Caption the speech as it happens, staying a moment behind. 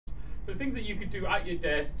it's things that you could do at your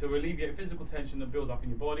desk to alleviate physical tension that builds up in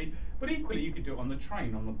your body, but equally you could do it on the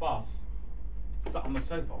train, on the bus, sat on the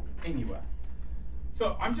sofa, anywhere.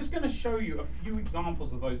 So I'm just going to show you a few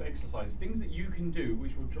examples of those exercises, things that you can do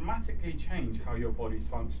which will dramatically change how your body's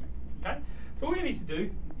functioning. Okay? So all you need to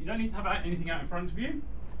do, you don't need to have anything out in front of you.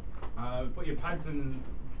 Put your pads and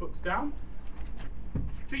books down.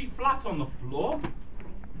 Feet flat on the floor.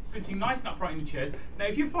 Sitting nice and upright in your chairs. Now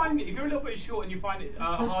if you're a little bit short and you find it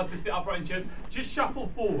hard to sit upright in chairs, just shuffle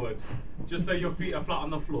forwards, just so your feet are flat on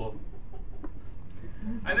the floor.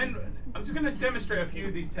 And then I'm just going to demonstrate a few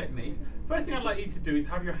of these techniques. First thing I'd like you to do is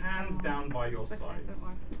have your hands down by your sides. Don't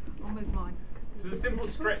worry. I'll move mine. So it's a simple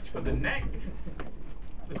stretch for the neck.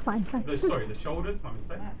 Fine. Sorry, the shoulders, my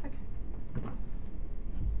mistake. That's okay.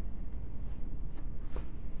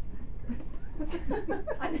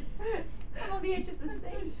 I'm on the edge of the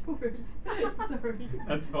stage. Sorry.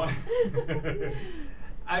 That's fine.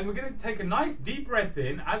 And we're going to take a nice deep breath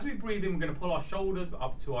in. As we breathe in, we're going to pull our shoulders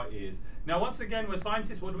up to our ears. Now, once again, we're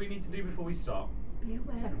scientists. What do we need to do before we start? Be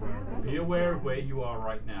aware. Be aware of where you are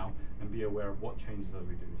right now and be aware of what changes as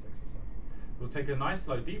we do this exercise. We'll take a nice,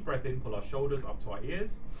 slow, deep breath in, pull our shoulders up to our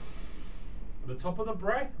ears. At the top of the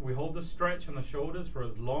breath, we hold the stretch on the shoulders for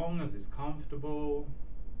as long as is comfortable.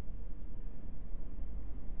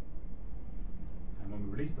 And when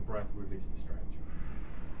we release the breath, we release the stretch.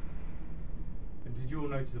 And did you all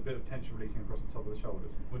notice a bit of tension releasing across the top of the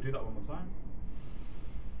shoulders? We'll do that one more time.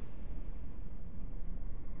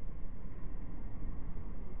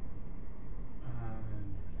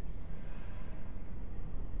 And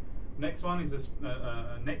next one is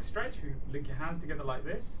a neck stretch. You link your hands together like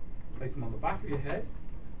this. Place them on the back of your head.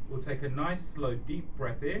 We'll take a nice, slow, deep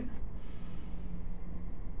breath in.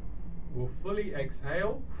 We'll fully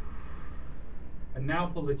exhale. And now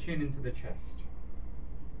pull the chin into the chest.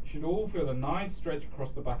 Should all feel a nice stretch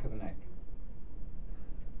across the back of the neck.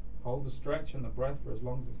 Hold the stretch and the breath for as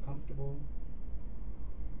long as it's comfortable.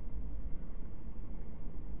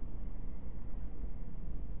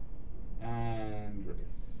 And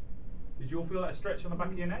release. Did you all feel that stretch on the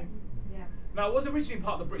back of your neck? Yeah. Now, it was originally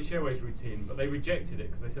part of the British Airways routine, but they rejected it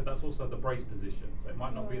because they said that's also the brace position, so it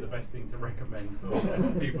might not be the best thing to recommend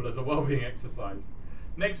for people as a well-being exercise.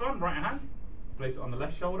 Next one, right hand. Place it on the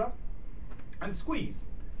left shoulder. And squeeze.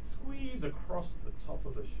 Squeeze across the top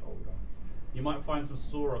of the shoulder. You might find some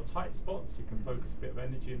sore or tight spots. You can focus a bit of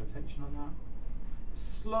energy and attention on that.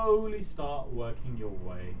 Slowly start working your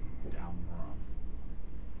way down the arm.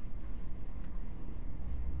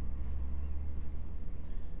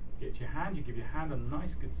 Get your hand, you give your hand a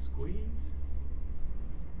nice good squeeze.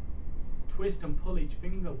 Twist and pull each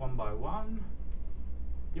finger one by one.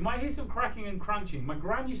 You might hear some cracking and crunching. My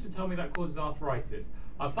gran used to tell me that causes arthritis.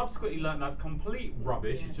 I subsequently learned that's complete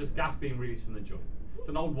rubbish. It's just gas being released from the joint. It's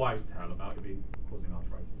an old wives' tale about it being causing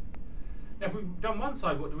arthritis. Now, if we've done one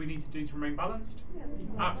side, what do we need to do to remain balanced?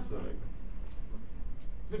 Absolutely.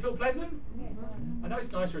 Does it feel pleasant? Yeah. I know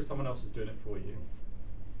it's nicer if someone else is doing it for you.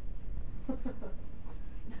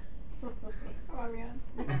 Come on, Rianne.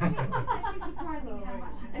 It's actually surprising how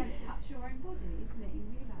much you don't touch your own body, isn't it? You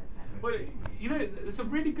realise that. Well, you know, it's a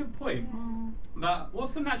really good point. That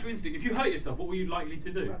what's the natural instinct? If you hurt yourself, what were you likely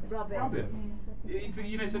to do? Rub it. Rub it. It's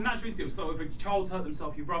a natural instinct. So if a child's hurt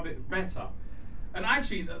themselves, you rub it better. And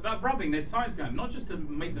actually, that rubbing, there's science behind it, not just to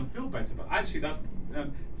make them feel better, but actually that's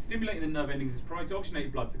stimulating the nerve endings is promoting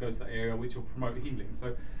oxygenated blood to go to that area, which will promote healing.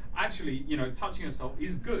 So actually, you know, touching yourself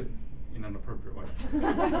is good in an appropriate way.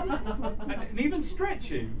 and even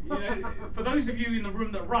stretching. You know, for those of you in the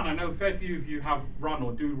room that run, I know a fair few of you have run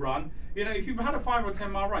or do run. You know, if you've had a 5 or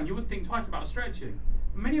 10 mile run, you would think twice about stretching.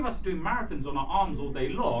 Many of us are doing marathons on our arms all day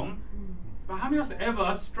long. But how many of us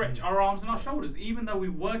ever stretch our arms and our shoulders, even though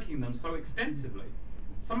we're working them so extensively?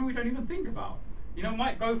 Something we don't even think about. You know, I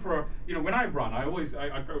might go for when I run, I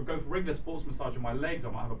go for regular sports massage on my legs.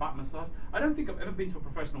 I might have a back massage. I don't think I've ever been to a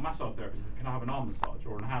professional massage therapist that can have an arm massage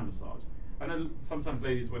or a hand massage. I know sometimes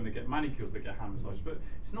ladies, when they get manicures, they get hand massages, but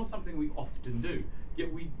it's not something we often do. Yet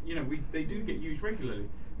they do get used regularly.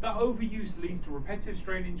 That overuse leads to repetitive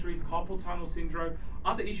strain injuries, carpal tunnel syndrome,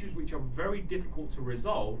 other issues which are very difficult to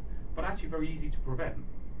resolve, but actually very easy to prevent.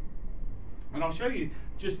 And I'll show you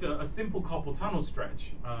just a simple carpal tunnel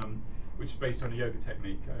stretch, which is based on a yoga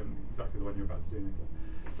technique, exactly the one you're about to do, Nicola.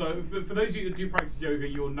 So for those of you that do practice yoga,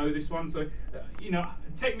 you'll know this one. So,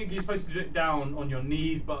 technically you're supposed to do it down on your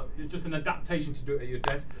knees, but it's just an adaptation to do it at your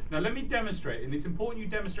desk. Now let me demonstrate, and it's important you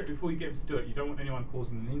demonstrate before you get to do it. You don't want anyone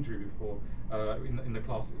causing an injury before in the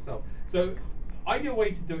class itself. So ideal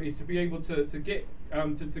way to do it is to be able to get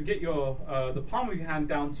your the palm of your hand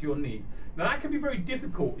down to your knees. Now that can be very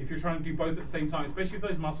difficult if you're trying to do both at the same time, especially if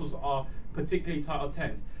those muscles are particularly tight or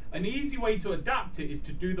tense. An easy way to adapt it is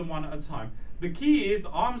to do them one at a time. The key is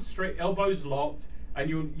arms straight, elbows locked, and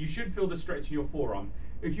you should feel the stretch in your forearm.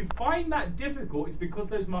 If you find that difficult, it's because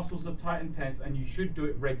those muscles are tight and tense, and you should do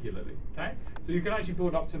it regularly. Okay, so you can actually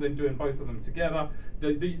build up to then doing both of them together.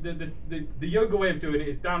 The yoga way of doing it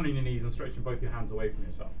is down on your knees and stretching both your hands away from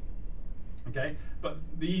yourself. Okay, but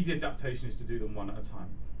the easy adaptation is to do them one at a time.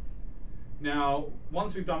 Now,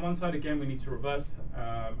 once we've done one side, again, we need to reverse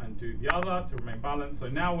and do the other to remain balanced. So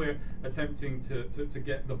now we're attempting to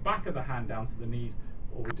get the back of the hand down to the knees,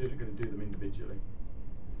 or we're going to do them individually.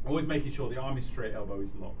 Always making sure the arm is straight, elbow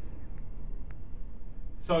is locked.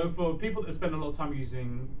 So for people that spend a lot of time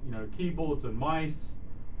using, keyboards and mice,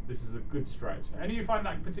 this is a good stretch. Any of you find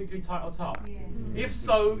that particularly tight or tough? Yeah. If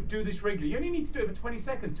so, do this regularly. You only need to do it for 20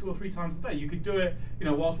 seconds, 2 or 3 times a day. You could do it,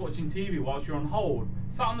 whilst watching TV, whilst you're on hold,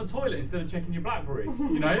 sat on the toilet instead of checking your BlackBerry.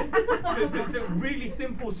 It's a really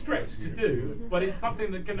simple stretch to do, but it's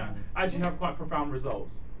something that can actually have quite profound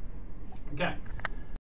results. Okay.